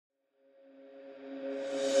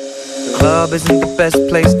club isn't the best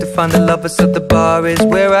place to find the lovers, so the bar is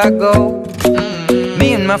where I go.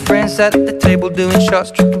 Me and my friends sat at the table doing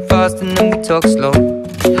shots, tripping fast, and then we talk slow.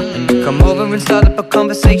 And you come over and start up a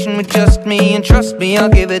conversation with just me, and trust me, I'll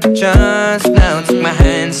give it a chance. Now take my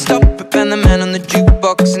hand, stop it, and the man on the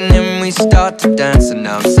jukebox, and then we start to dance. And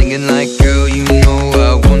now I'm singing like, girl, you know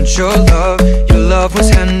I want your love. Your love was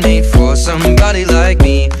handmade for somebody like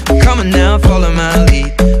me. Come on now, follow my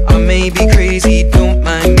lead.